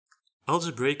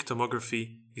Algebraic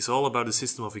tomography is all about a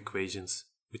system of equations,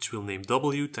 which we'll name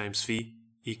W times V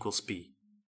equals P.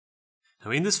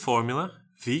 Now in this formula,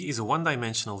 V is a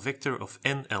one-dimensional vector of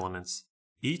n elements,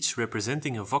 each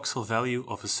representing a voxel value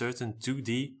of a certain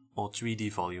 2D or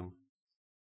 3D volume.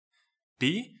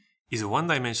 P is a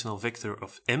one-dimensional vector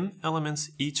of m elements,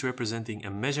 each representing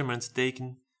a measurement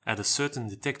taken at a certain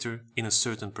detector in a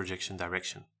certain projection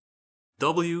direction.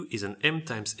 W is an m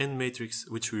times n matrix,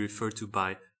 which we refer to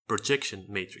by projection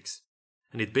matrix,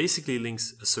 and it basically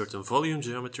links a certain volume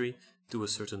geometry to a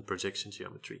certain projection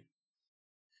geometry.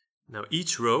 Now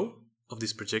each row of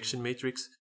this projection matrix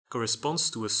corresponds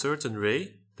to a certain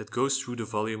ray that goes through the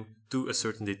volume to a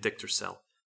certain detector cell,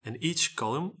 and each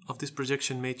column of this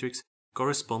projection matrix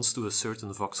corresponds to a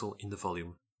certain voxel in the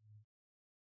volume.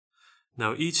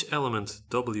 Now each element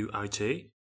Wij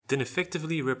then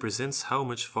effectively represents how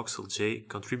much voxel j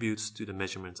contributes to the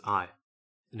measurement I.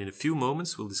 And in a few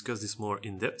moments we'll discuss this more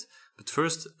in depth, but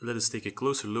first let us take a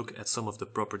closer look at some of the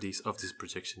properties of this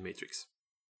projection matrix.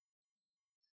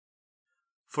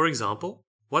 For example,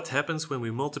 what happens when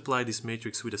we multiply this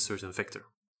matrix with a certain vector?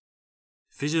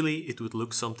 Visually it would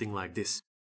look something like this.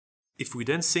 If we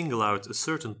then single out a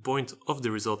certain point of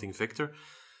the resulting vector,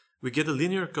 we get a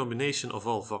linear combination of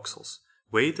all voxels,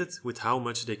 weighted with how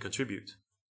much they contribute.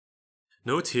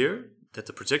 Note here that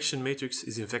the projection matrix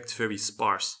is in fact very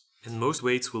sparse, and most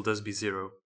weights will thus be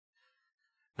zero.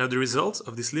 Now the result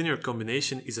of this linear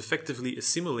combination is effectively a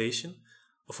simulation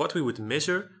of what we would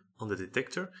measure on the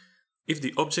detector if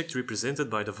the object represented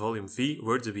by the volume V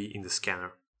were to be in the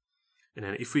scanner. And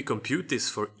then if we compute this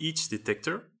for each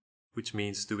detector, which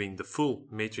means doing the full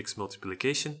matrix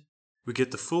multiplication, we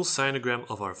get the full sinogram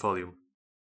of our volume.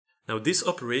 Now this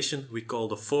operation we call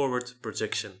the forward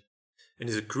projection, and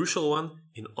is a crucial one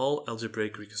in all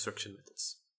algebraic reconstruction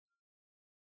methods.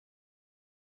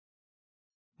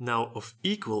 Now of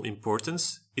equal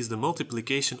importance is the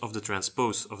multiplication of the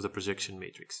transpose of the projection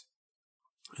matrix.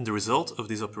 And the result of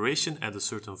this operation at a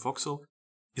certain voxel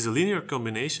is a linear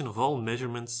combination of all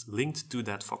measurements linked to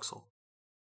that voxel.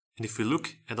 And if we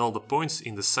look at all the points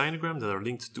in the sinogram that are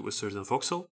linked to a certain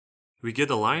voxel, we get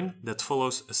a line that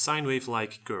follows a sine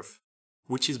wave-like curve,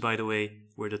 which is, by the way,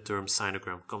 where the term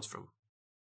sinogram comes from.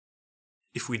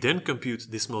 If we then compute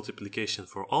this multiplication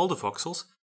for all the voxels,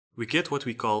 we get what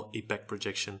we call a back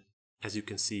projection, as you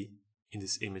can see in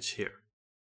this image here.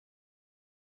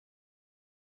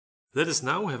 Let us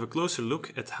now have a closer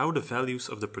look at how the values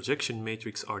of the projection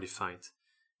matrix are defined.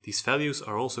 These values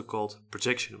are also called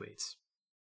projection weights.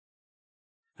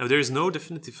 Now there is no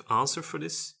definitive answer for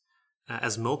this,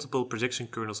 as multiple projection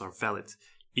kernels are valid.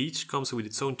 Each comes with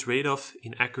its own trade-off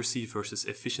in accuracy versus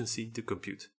efficiency to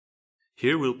compute.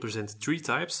 Here we'll present three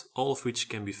types, all of which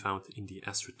can be found in the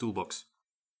ASTRA Toolbox.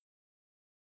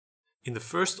 In the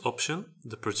first option,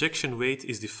 the projection weight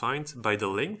is defined by the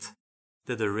length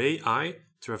that the ray I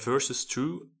traverses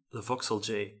through the voxel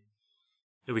j,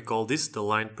 and we call this the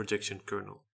line projection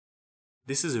kernel.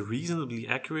 This is a reasonably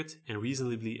accurate and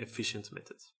reasonably efficient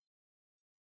method.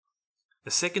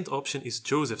 The second option is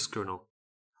Joseph's kernel.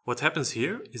 What happens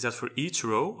here is that for each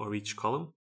row or each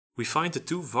column, we find the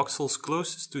two voxels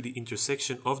closest to the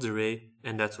intersection of the ray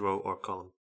and that row or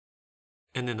column.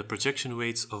 And then the projection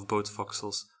weights of both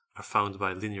voxels are found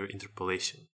by linear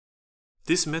interpolation.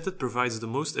 This method provides the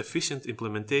most efficient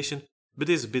implementation, but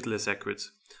is a bit less accurate,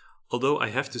 although I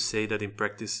have to say that in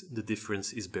practice the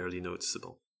difference is barely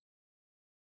noticeable.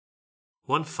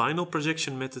 One final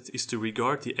projection method is to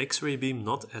regard the X-ray beam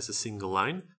not as a single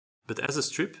line, but as a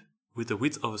strip with the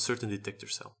width of a certain detector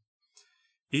cell.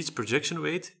 Each projection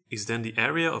weight is then the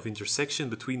area of intersection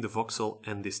between the voxel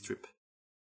and this strip.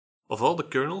 Of all the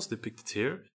kernels depicted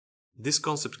here, this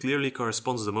concept clearly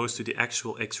corresponds the most to the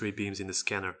actual X-ray beams in the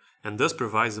scanner and thus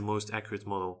provides the most accurate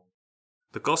model.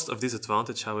 The cost of this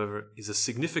advantage, however, is a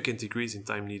significant decrease in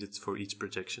time needed for each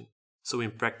projection, so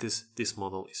in practice this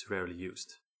model is rarely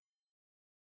used.